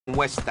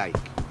West Dyke.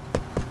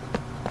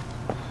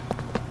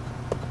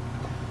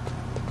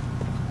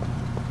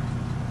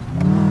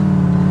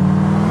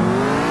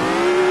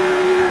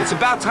 It's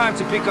about time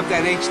to pick up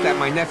that H that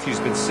my nephew's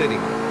been sitting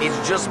on.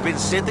 It's just been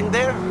sitting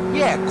there?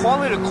 Yeah,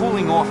 call it a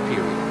cooling off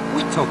period.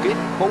 We took it,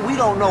 but we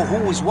don't know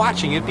who was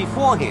watching it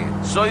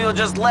beforehand. So you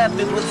just left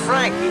it with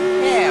Frankie?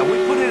 Yeah,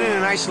 we put it in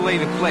an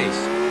isolated place.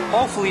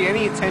 Hopefully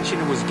any attention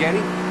it was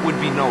getting would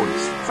be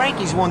noticed.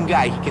 Frankie's one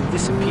guy, he can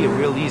disappear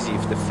real easy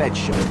if the feds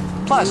show.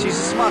 Plus, he's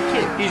a smart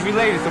kid. He's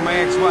related to my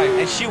ex-wife,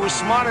 and she was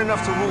smart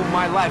enough to rule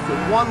my life with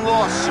one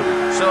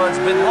lawsuit. So it's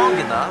been long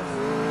enough.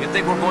 You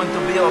think we're going to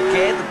be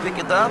okay to pick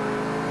it up?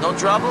 No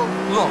trouble?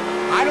 Look,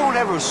 I don't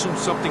ever assume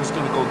something's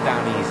gonna go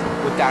down easy,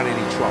 without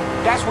any trouble.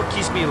 That's what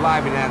keeps me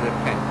alive and out of the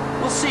pen.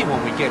 We'll see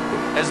when we get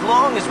there. As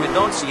long as we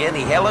don't see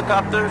any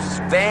helicopters,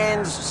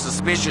 vans,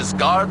 suspicious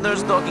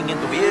gardeners talking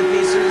into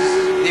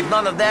earpieces, if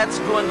none of that's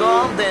going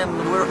on, then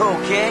we're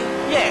okay?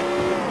 Yeah,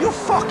 you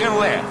fucking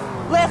laugh.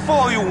 Laugh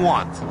all you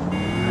want. This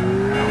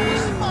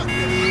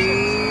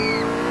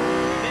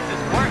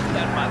is worse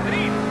than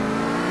Madrid.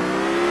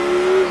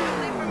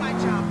 I'm late for my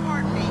job,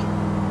 pardon me.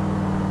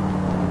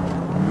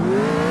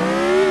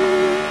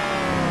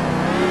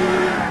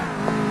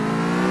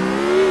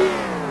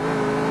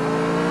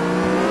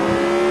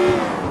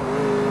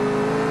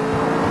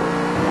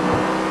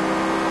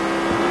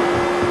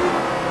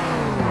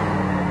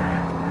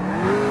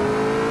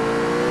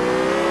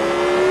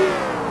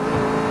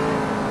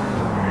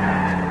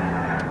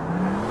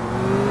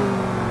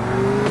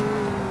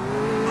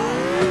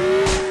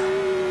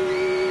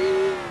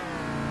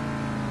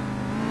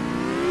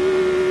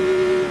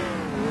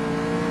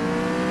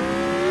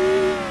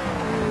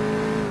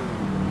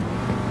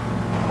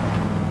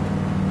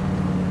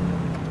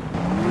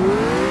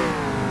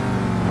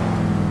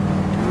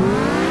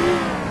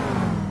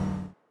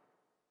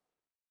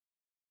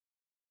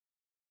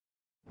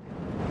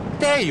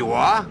 There you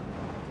are.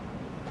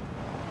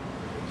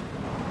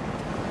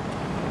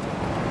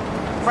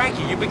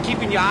 Frankie, you been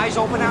keeping your eyes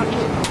open out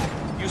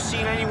here? You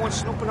seen anyone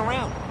snooping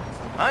around?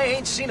 I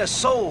ain't seen a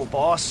soul,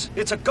 boss.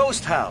 It's a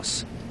ghost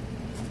house.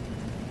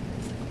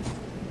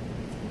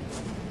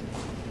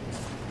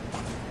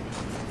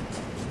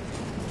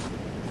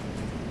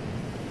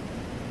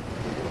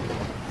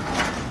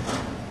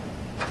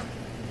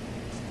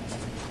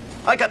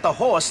 I got the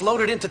horse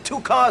loaded into 2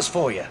 cars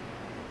for you.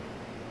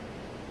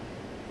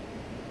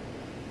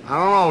 I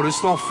don't know, this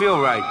don't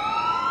feel right.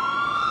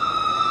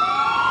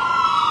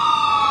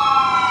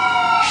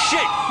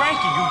 Shit,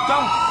 Frankie, you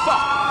dumb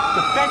fuck!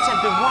 The feds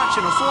have been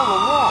watching us all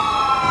along.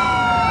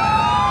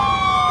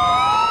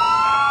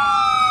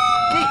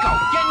 Nico,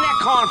 get in that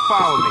car and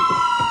follow me.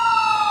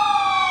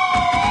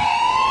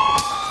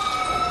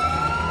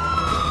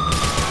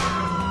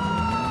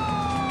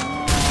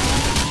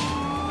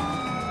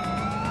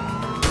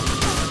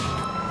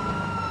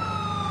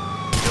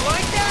 You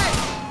like that?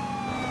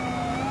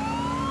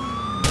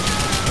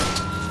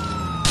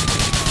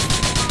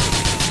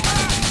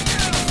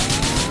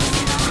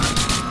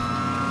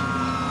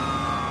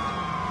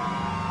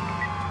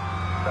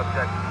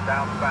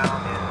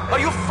 Are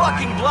you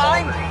fucking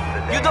blind?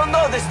 You don't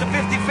know there's the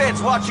 50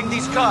 feds watching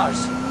these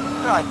cars.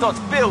 I thought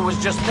Phil was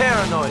just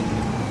paranoid.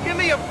 Give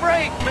me a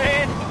break,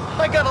 man.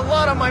 I got a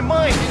lot on my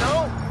mind, you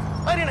know?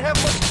 I didn't have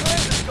much time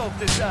to scope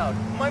this out.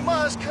 My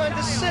ma's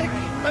kinda sick.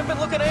 I've been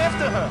looking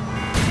after her.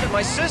 And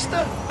my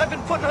sister, I've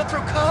been putting her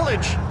through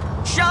college.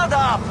 Shut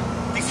up!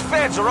 These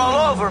feds are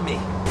all over me.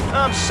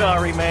 I'm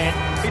sorry, man.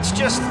 It's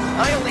just,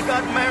 I only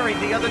got married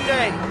the other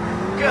day.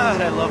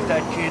 God, I love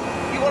that kid.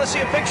 You wanna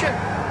see a picture?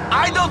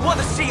 I don't want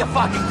to see a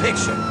fucking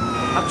picture.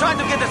 I'm trying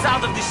to get us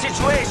out of this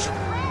situation.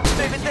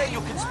 Maybe then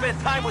you can spend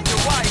time with your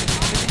wife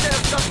instead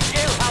of some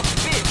jailhouse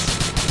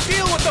bitch.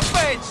 Deal with the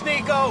feds,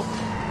 Nico.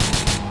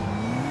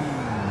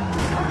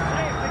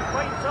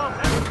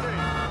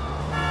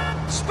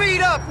 Speed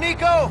up,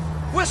 Nico.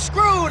 We're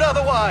screwed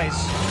otherwise.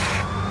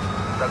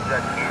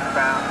 Subject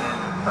eastbound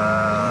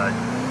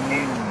in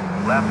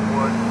East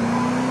Leftwood.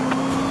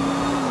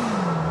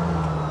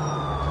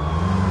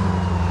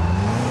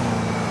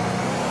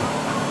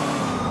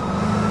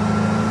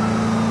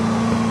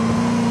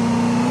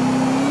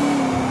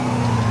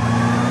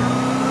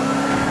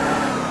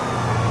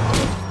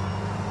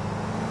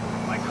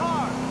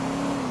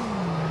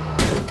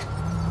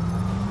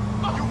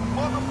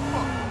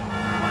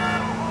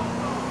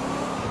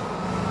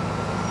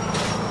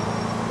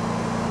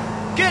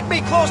 Get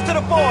me close to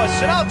the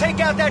boss, and I'll take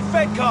out that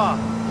Fed car.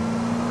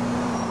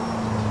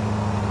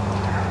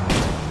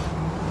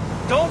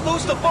 Don't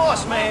lose the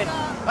boss, man.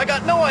 I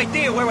got no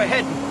idea where we're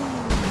heading.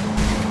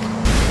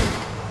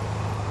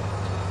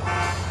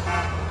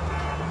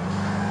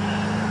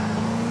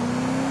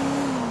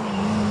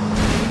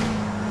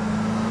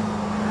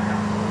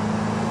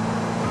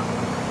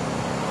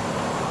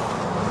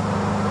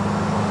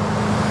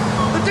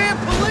 The damn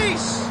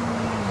police!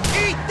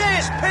 Eat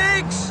this,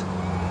 pigs!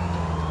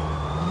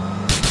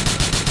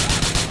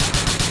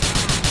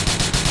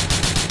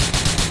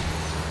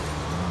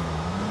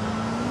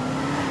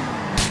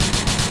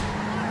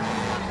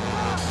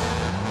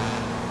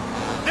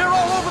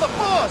 the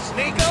boss,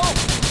 Nico!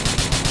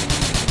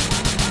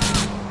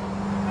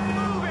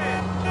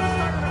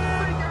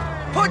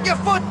 Put your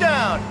foot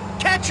down!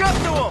 Catch up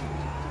to him!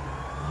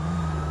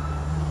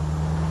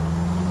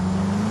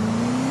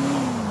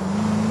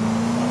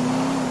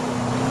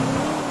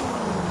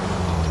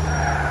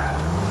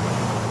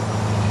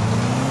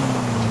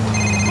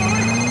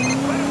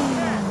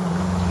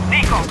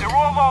 Nico, they're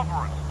all over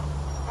us.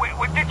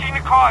 We're ditching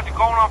the cars and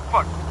going on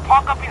foot.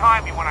 Park up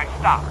behind me when I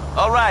stop.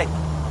 All right.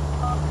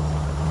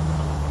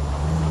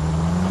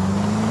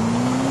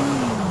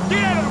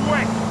 Get out of the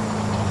way!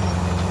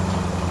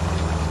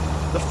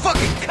 The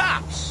fucking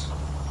cops!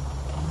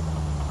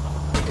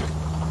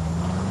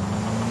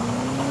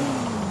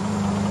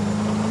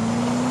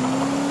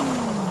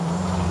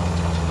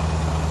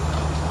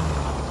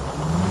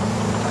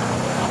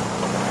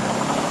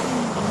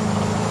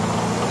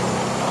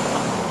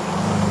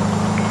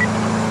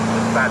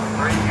 Dispatch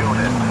 3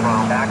 units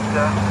from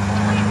AXA.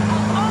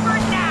 Over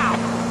now!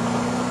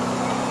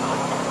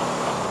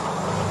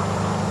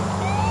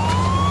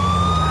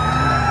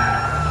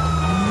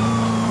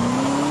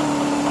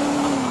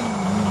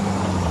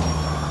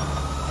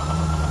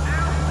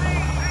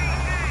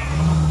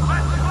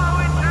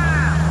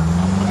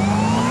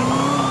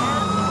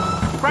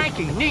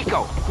 Frankie,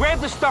 Nico, grab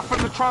the stuff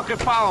from the trunk and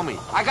follow me.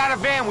 I got a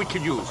van we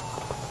could use.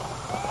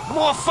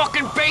 More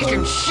fucking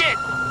bacon shit!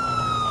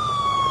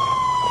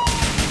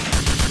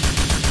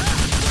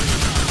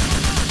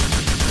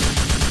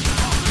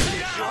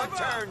 It's your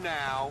turn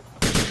now.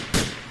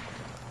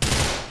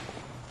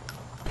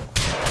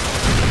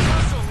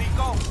 Hustle,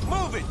 Nico.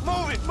 Move it,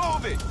 move it,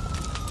 move it.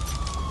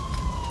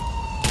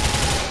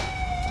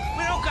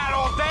 We don't got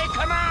all day,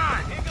 come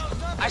on!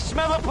 I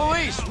smell the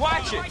police.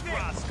 Watch it. Move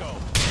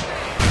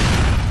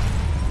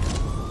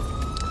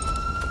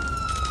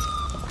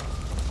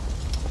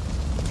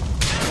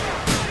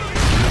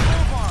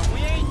on. We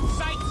ain't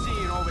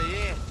sightseeing over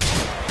here.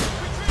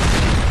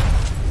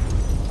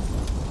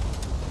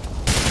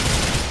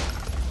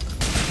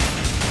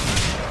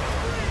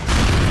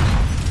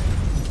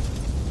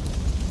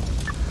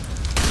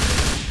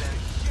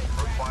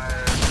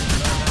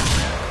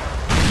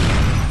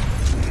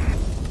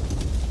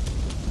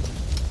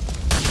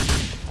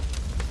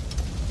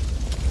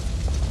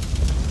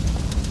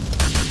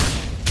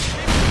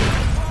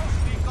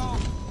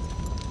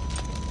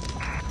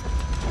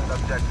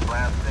 Subject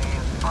last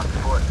seen on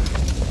foot.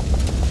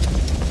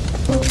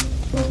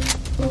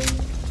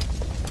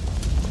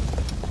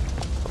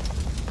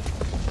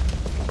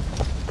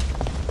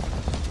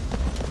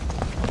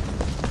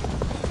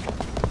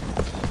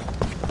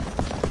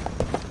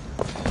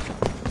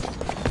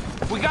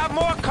 We got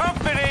more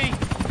company.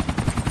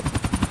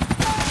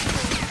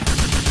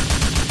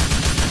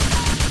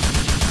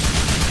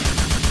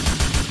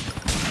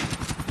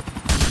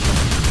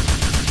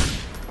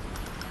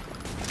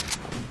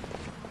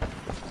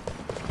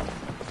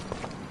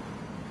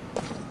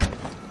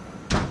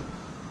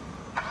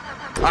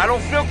 I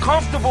don't feel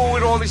comfortable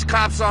with all these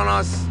cops on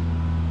us.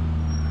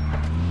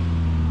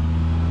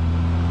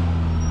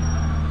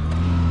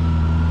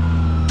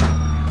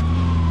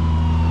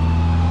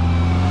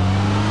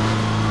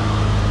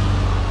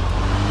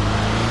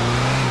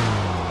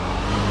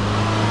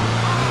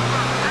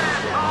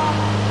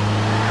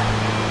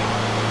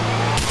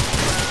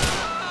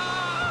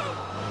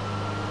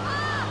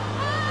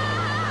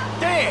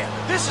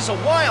 Damn, this is a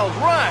wild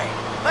ride.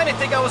 I didn't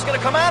think I was gonna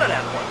come out of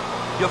that one.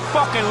 You're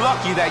fucking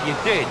lucky that you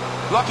did.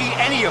 Lucky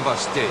any of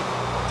us did.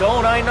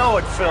 Don't I know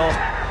it, Phil?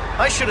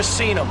 I should have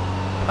seen him.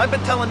 I've been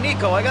telling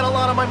Nico I got a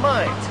lot on my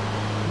mind.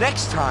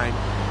 Next time,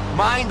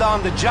 mind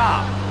on the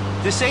job.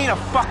 This ain't a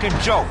fucking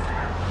joke.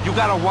 You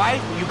got a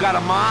wife, you got a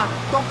ma.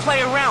 Don't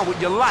play around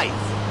with your life.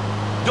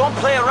 Don't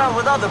play around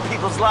with other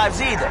people's lives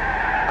either.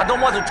 I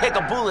don't want to take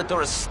a bullet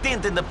or a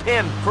stint in the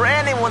pen for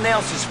anyone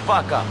else's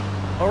fuck up.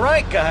 All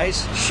right,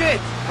 guys.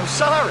 Shit, I'm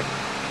sorry.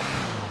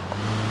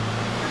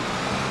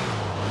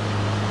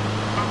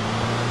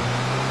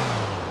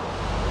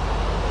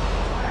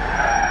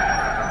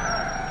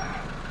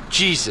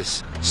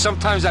 Jesus,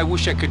 sometimes I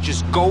wish I could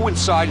just go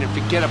inside and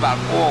forget about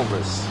all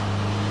this.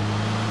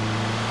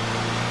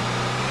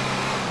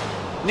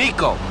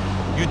 Nico,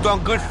 you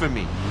done good for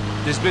me.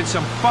 There's been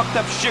some fucked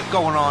up shit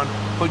going on,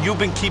 but you've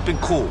been keeping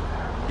cool.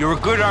 You're a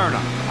good earner.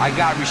 I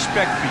got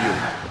respect for you.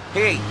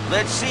 Hey,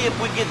 let's see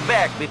if we get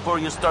back before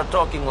you start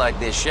talking like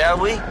this, shall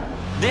we?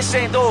 This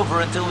ain't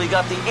over until we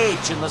got the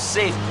H in the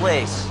safe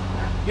place.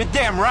 You're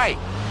damn right.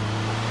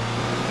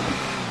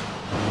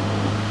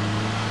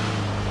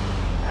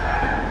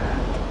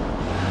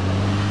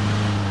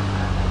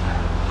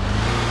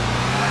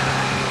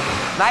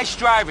 Nice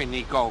driving,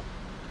 Nico.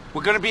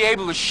 We're gonna be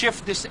able to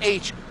shift this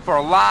H for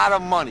a lot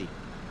of money.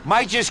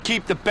 Might just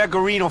keep the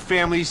Beggarino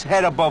family's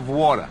head above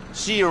water.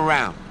 See you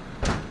around.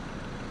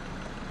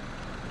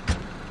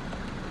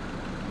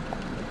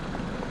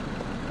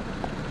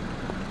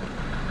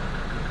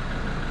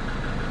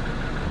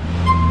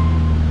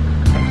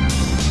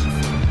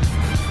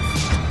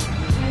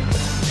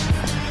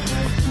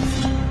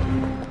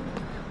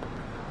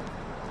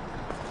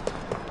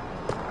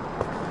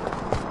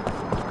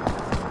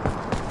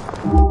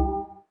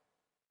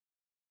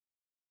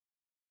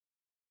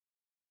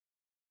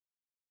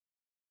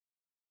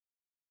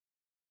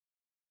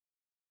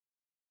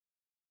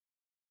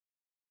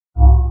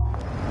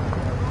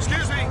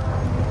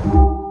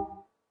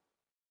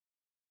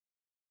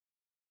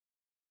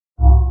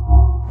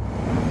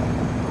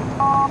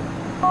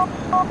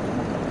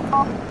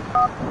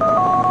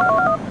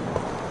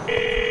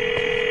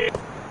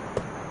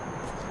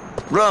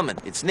 Roman,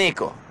 it's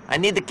Nico. I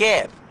need a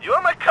cab.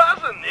 You're my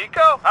cousin,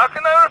 Nico. How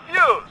can I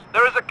refuse?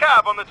 There is a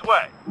cab on its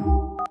way.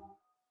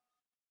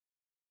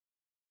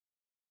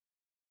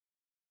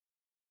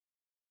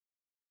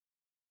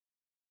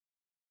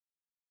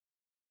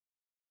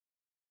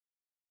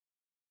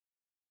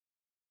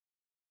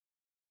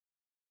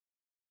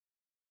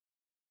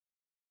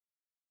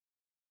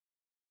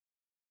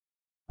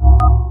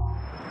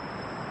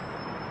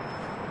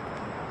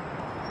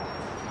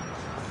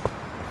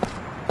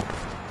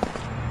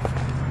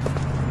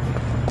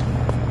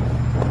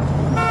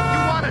 You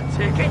want a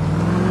ticket?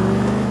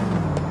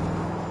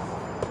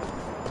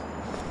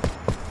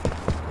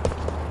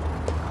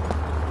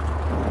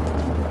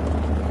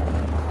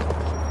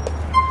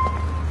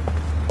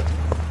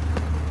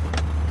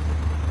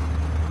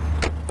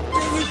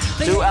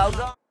 To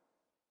Aldo?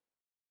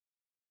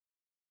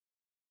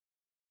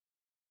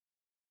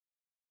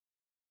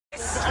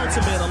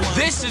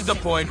 This is the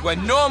point where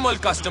normal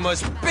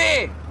customers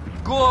pay.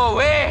 Go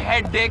away,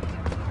 head dick.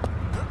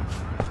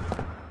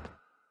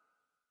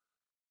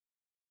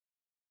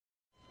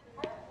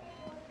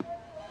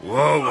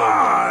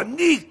 Ah,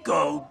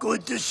 Nico,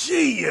 good to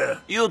see you.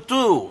 You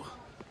too.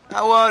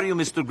 How are you,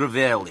 Mr.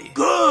 Gravelli?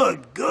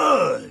 Good,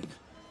 good.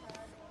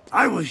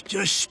 I was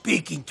just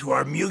speaking to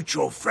our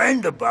mutual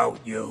friend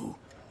about you.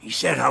 He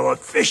said how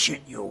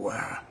efficient you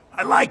were.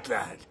 I like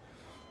that.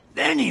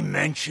 Then he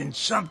mentioned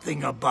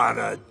something about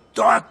a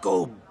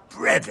Darko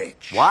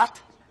Brevic. What?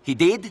 He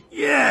did?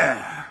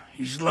 Yeah,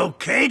 he's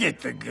located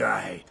the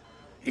guy.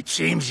 It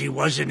seems he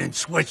wasn't in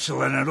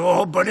Switzerland at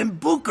all, but in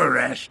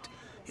Bucharest.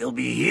 He'll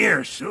be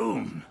here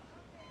soon.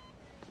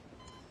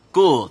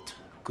 Good,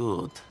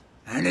 good.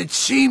 And it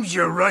seems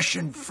your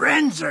Russian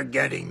friends are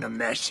getting the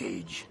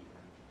message.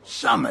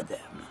 Some of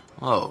them.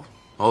 Oh,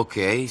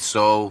 okay,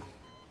 so...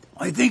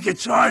 I think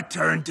it's our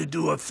turn to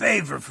do a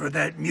favor for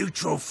that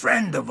mutual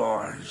friend of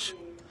ours.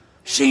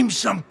 Seems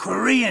some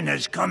Korean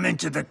has come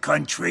into the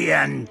country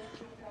and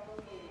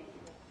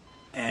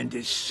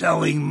is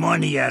selling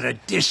money at a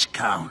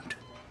discount.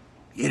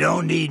 You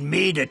don't need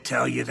me to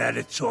tell you that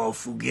it's all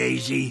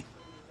fugazi.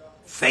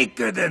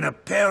 Faker than a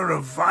pair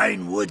of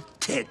Vinewood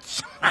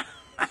tits.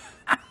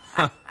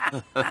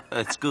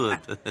 That's good.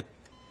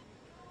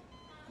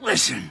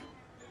 Listen,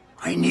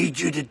 I need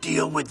you to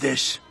deal with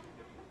this.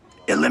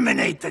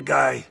 Eliminate the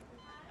guy.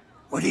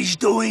 What he's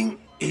doing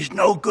is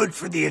no good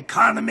for the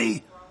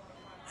economy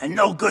and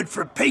no good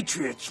for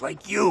patriots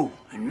like you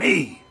and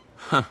me.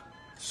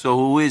 So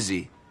who is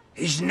he?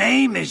 His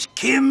name is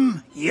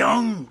Kim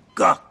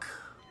Young-guk.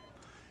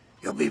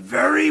 He'll be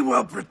very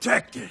well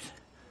protected.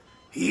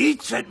 He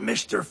eats at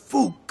Mr.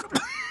 Fook.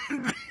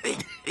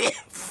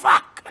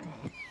 Fuck.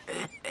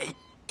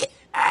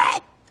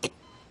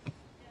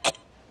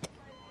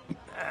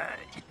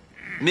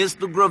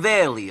 Mr.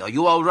 Gravelli, are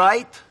you all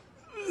right?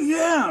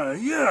 Yeah.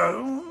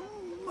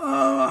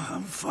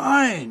 I'm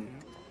fine.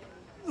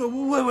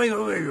 Wait.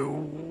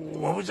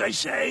 What was I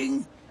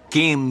saying?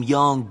 Kim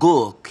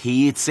Jong-guk,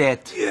 he eats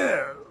at...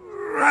 Yeah,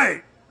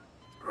 right.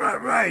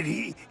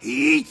 He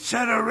eats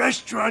at a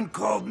restaurant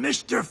called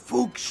Mr.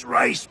 Fook's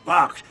Rice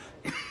Box.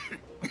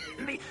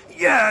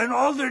 Yeah, in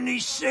Alderney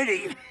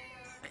City.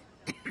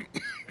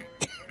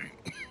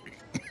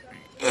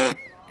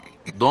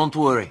 Don't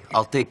worry,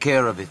 I'll take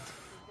care of it.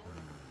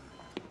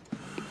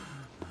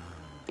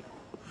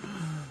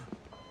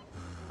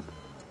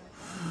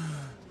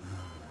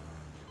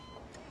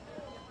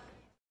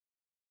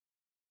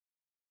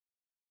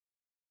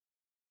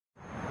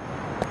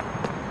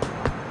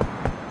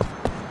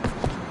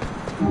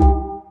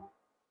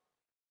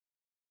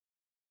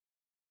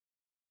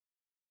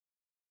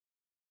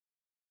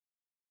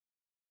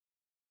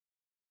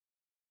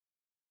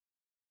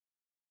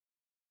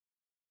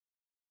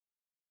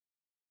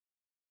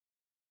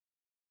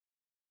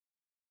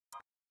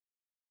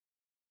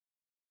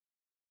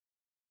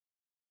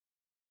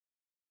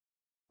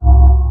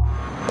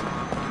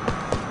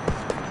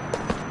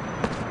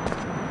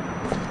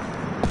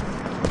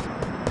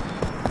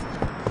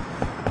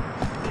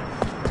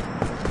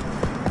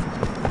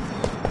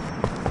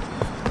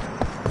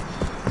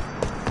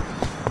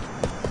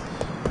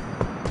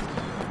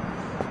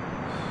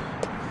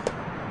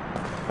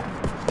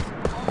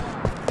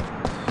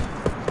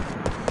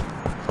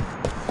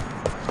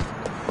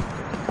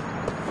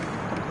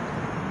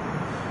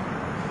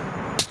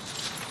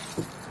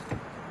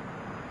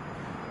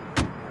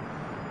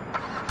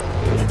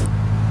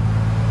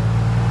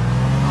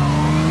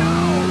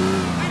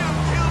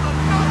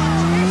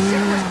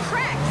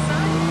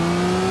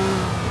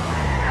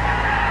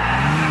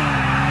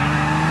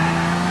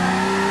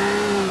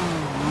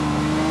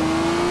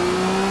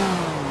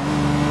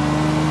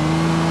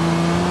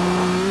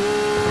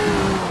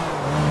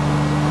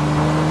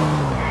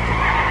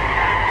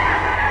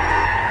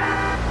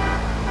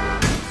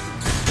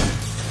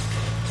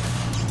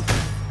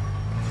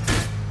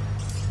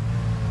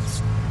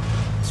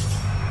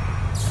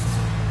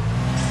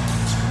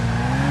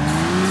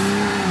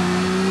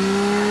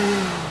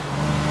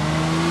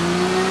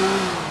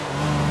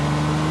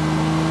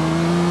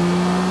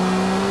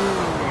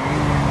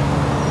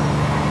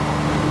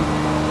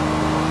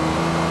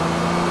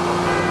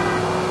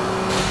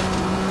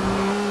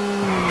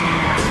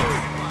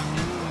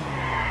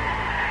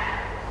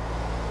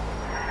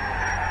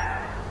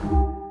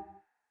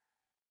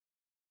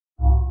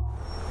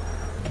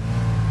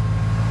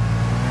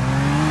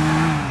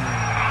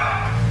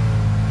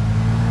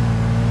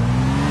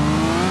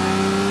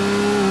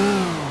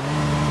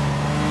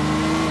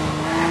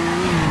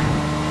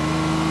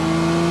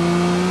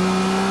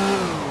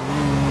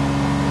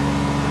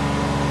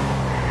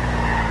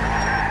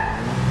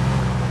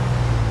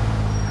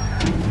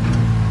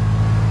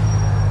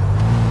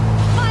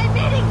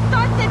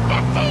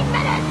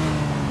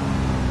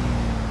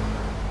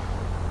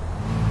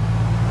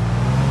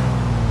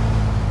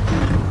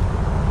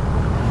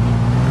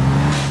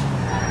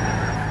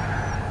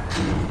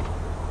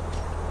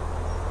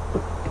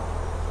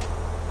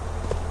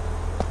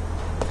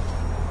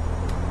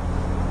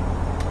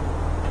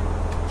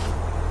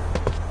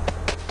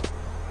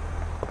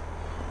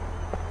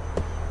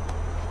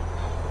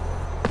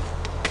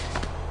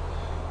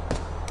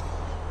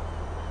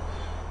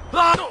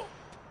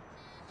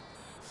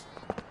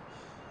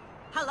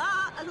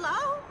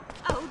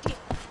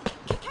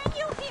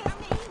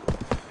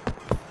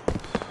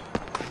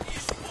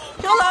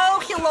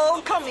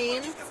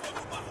 mean.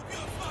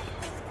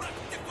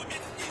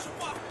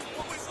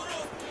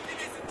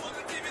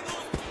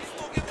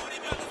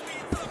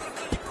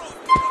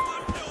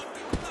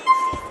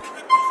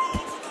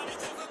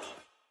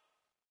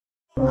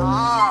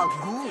 Ah,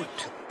 gut,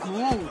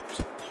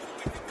 gut.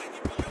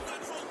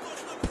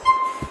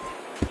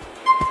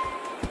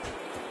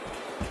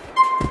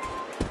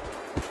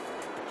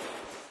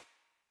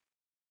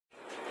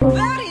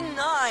 Very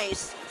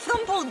nice.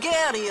 From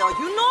Bulgaria,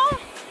 you know?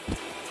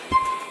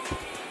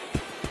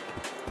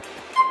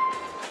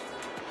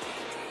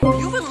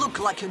 You will look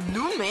like a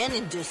new man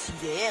in this,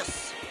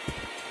 yes.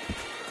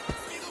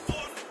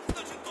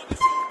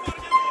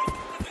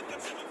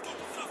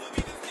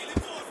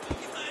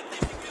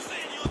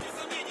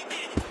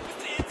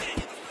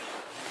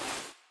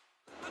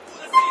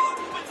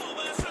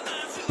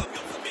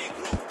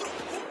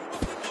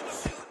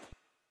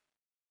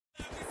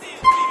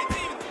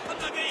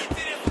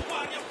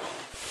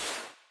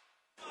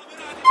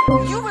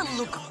 You will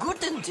look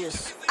good in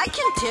this. I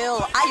can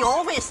tell. I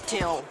always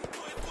tell.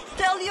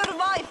 Tell your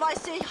wife I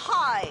say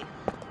hi.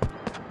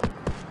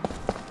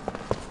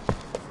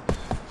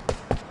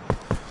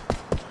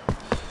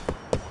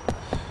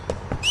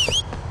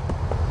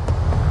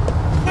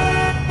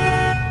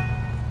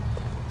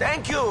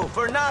 Thank you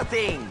for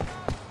nothing.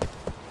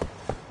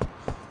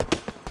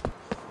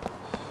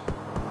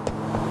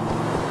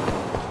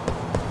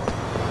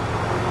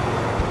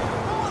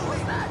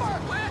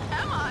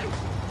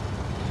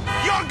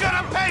 You're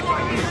gonna pay for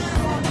this!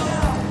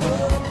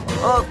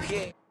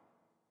 Okay.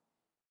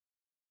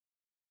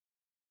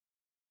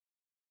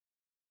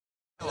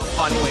 A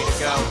fun way to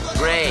go.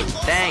 Great,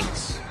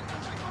 thanks.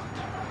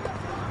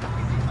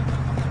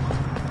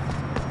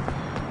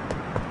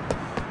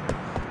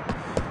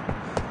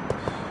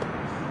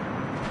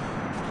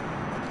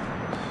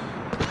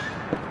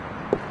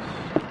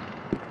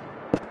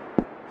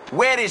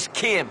 Where is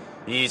Kim?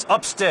 He's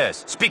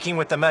upstairs, speaking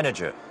with the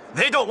manager.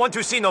 They don't want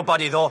to see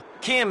nobody, though.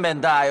 Kim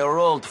and I are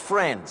old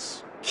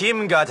friends.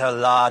 Kim got a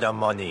lot of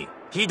money.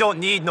 He don't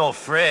need no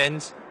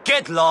friends.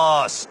 Get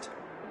lost!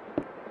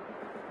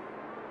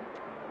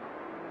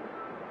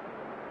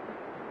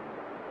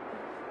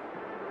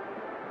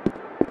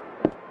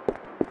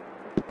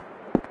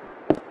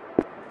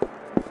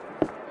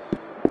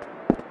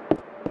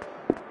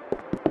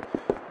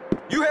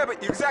 You have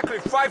exactly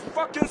 5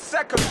 fucking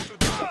seconds to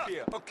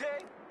disappear, okay?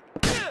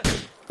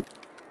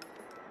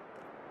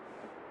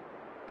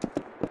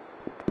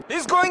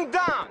 He's going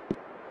down!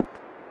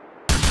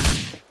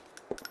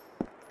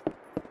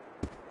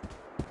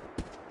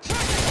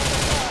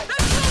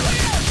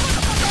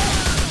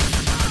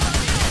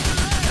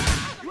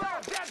 You are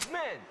a dead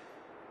man!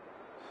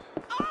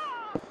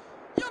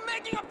 You're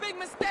making a big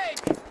mistake!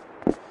 You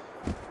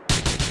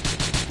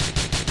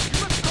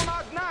must come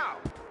out now!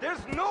 There's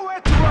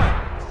nowhere to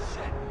run!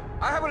 Shit!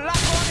 I have a lot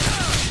going on!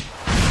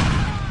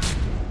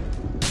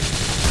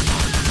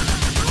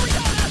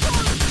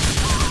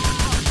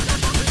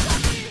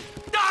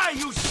 Die,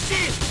 you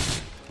shit!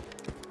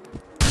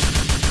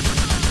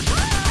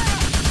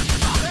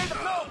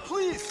 No,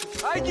 please!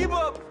 I give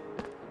up!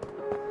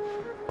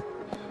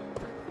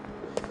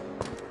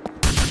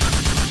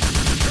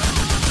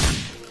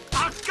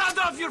 I'll cut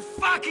off your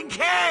fucking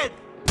head!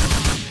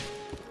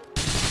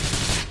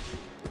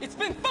 It's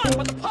been fun,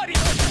 but the party's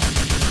over!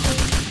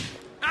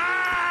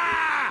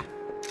 Ah!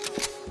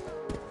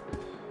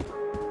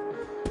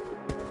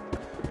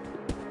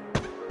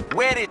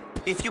 Where is...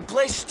 If you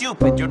play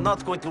stupid, you're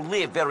not going to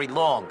live very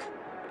long.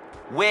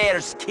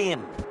 Where's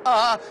Kim?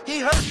 He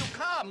heard you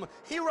come.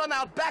 He run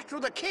out back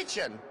through the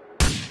kitchen.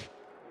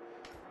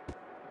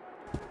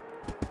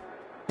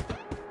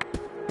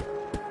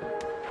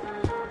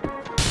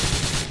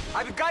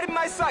 I've got in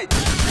my sight!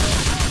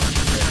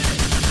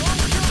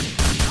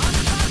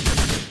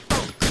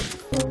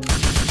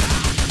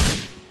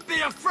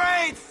 Be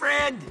afraid,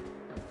 friend!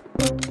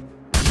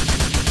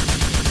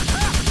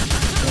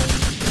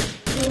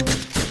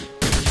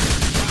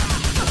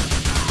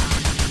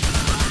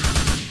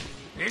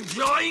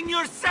 Enjoying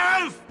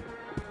yourself?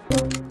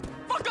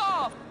 Fuck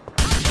off!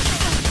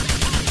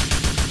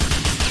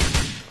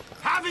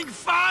 Having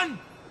fun?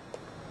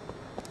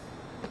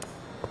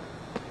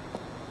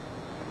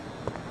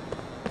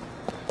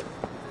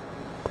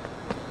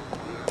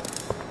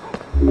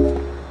 We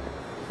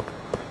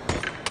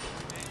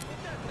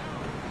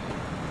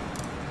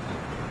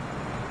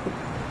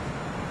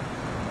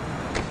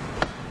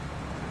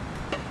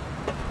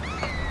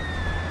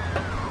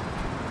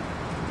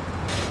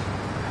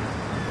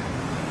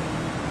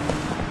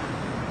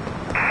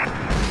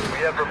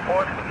have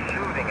reports of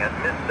shooting at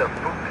Mr.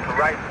 Fuchs'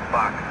 Rice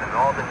Box in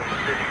Albany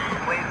City.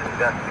 Please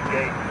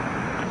investigate.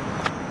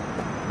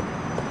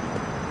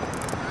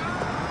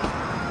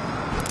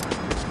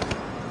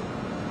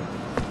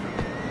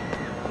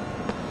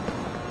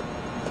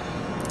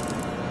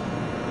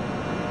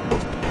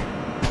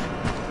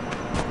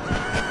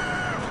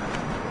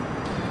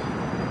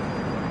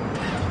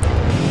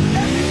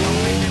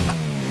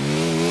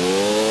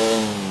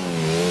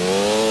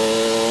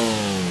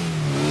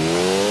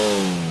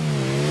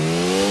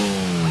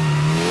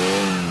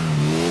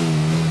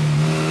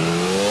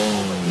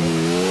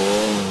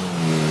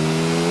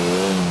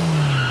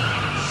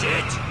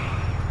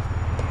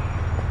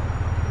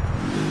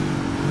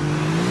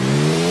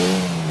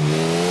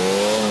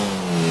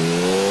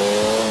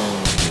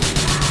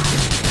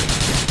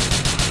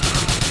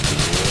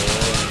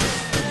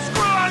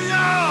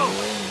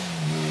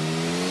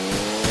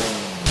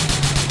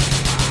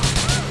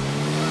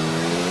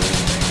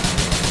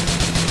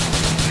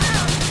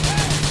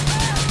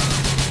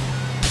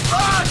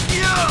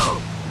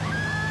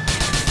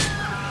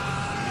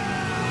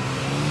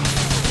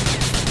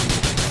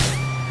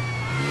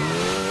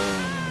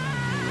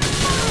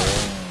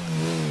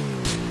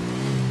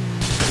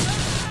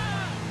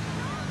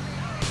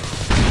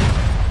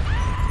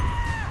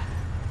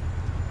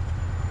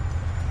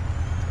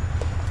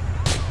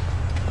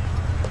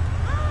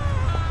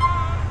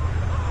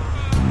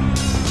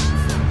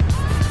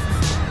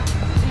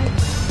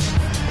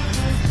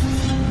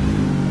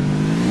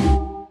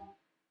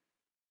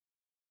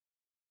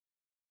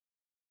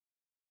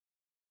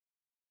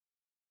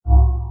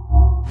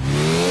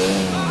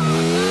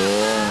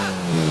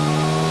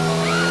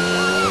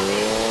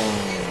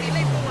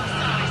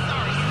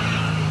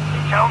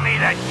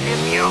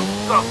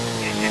 Nico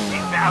isn't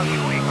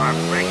devaluing our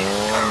precious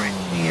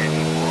currency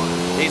anymore.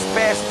 He's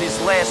past his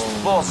last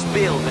false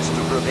bill,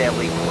 Mr.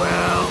 Ravelli.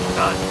 Well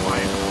done,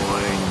 my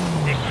boy.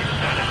 This is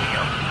gonna be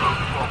a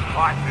fruitful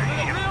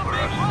partnership for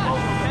us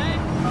both.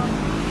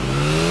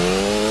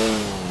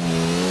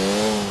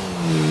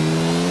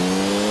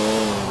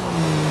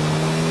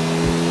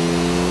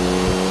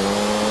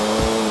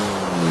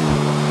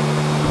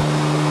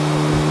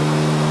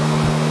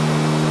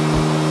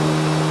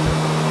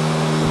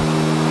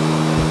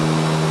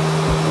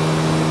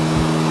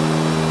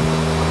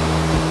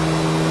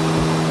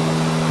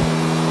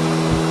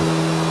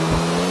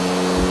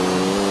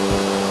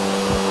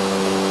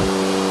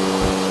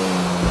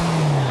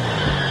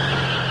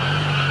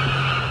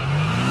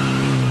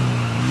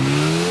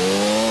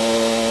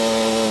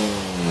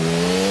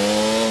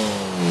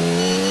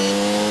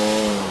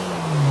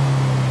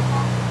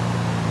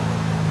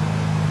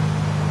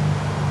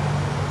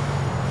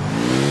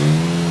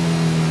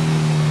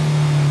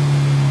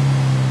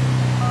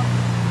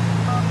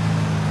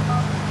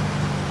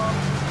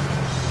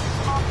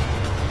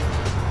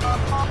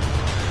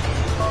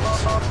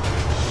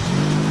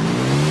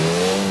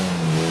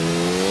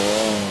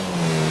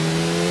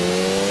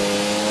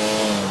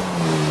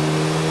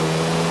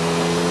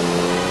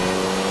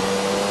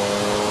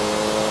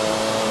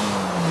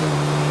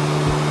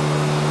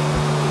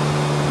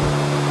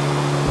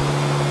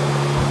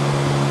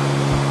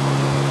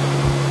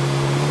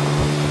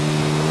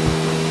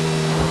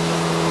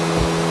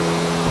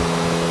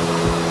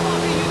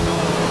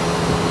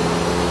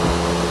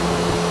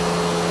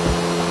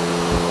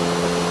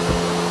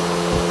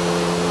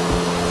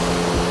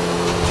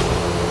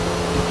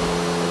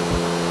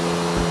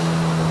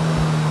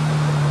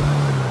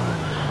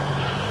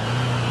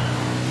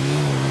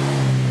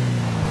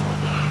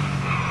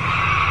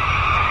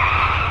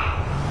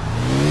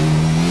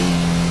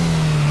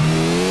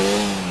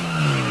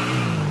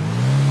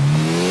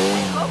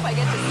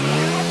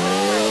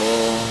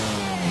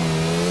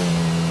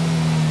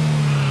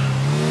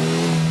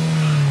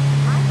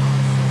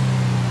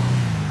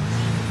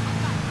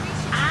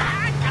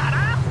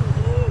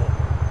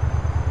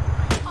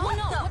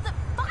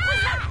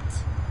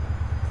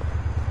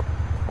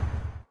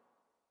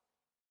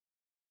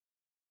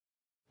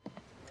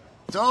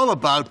 It's all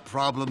about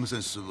problems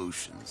and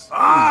solutions.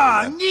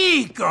 Ah,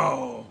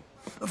 Nico!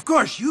 Of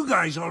course, you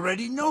guys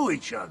already know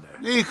each other.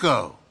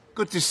 Nico,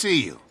 good to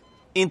see you.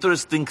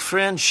 Interesting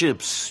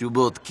friendships you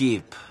both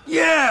keep.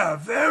 Yeah,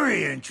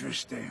 very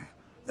interesting.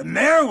 The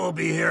mayor will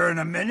be here in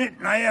a minute,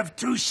 and I have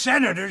 2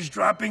 senators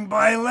dropping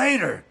by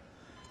later.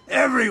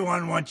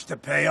 Everyone wants to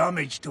pay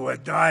homage to a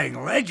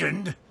dying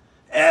legend.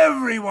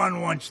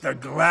 Everyone wants the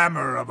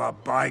glamour of a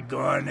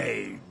bygone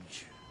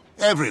age.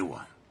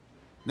 Everyone.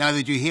 Now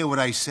did you hear what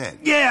I said?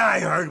 Yeah, I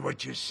heard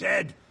what you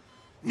said.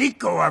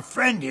 Nico, our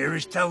friend here,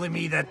 is telling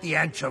me that the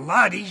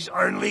Ancelottis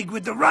are in league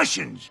with the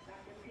Russians.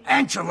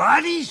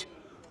 Ancelottis?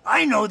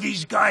 I know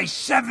these guys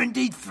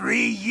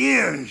 73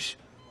 years.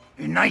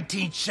 In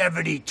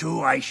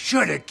 1972, I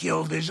should have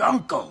killed his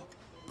uncle,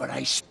 but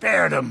I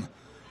spared him.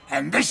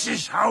 And this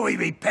is how he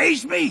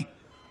repays me?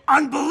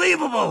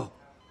 Unbelievable!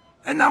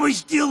 And now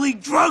he's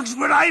dealing drugs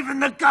with Ivan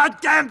the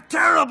Goddamn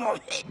Terrible.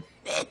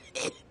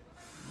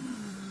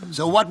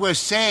 So what we're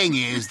saying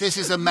is, this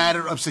is a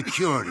matter of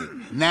security,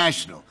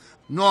 national.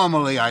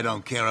 Normally I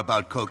don't care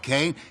about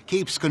cocaine,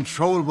 keeps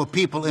controllable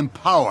people in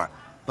power,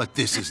 but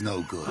this is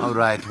no good. All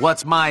right,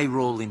 what's my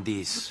role in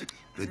this?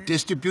 The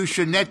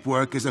distribution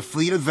network is a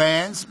fleet of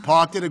vans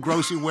parked at a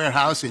grocery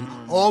warehouse in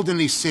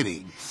Albany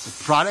City.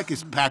 The product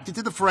is packed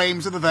into the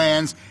frames of the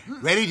vans,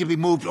 ready to be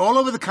moved all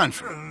over the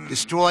country.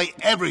 Destroy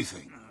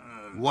everything,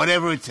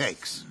 whatever it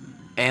takes.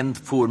 And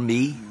for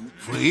me?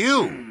 For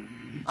you?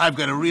 I've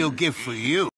got a real gift for you.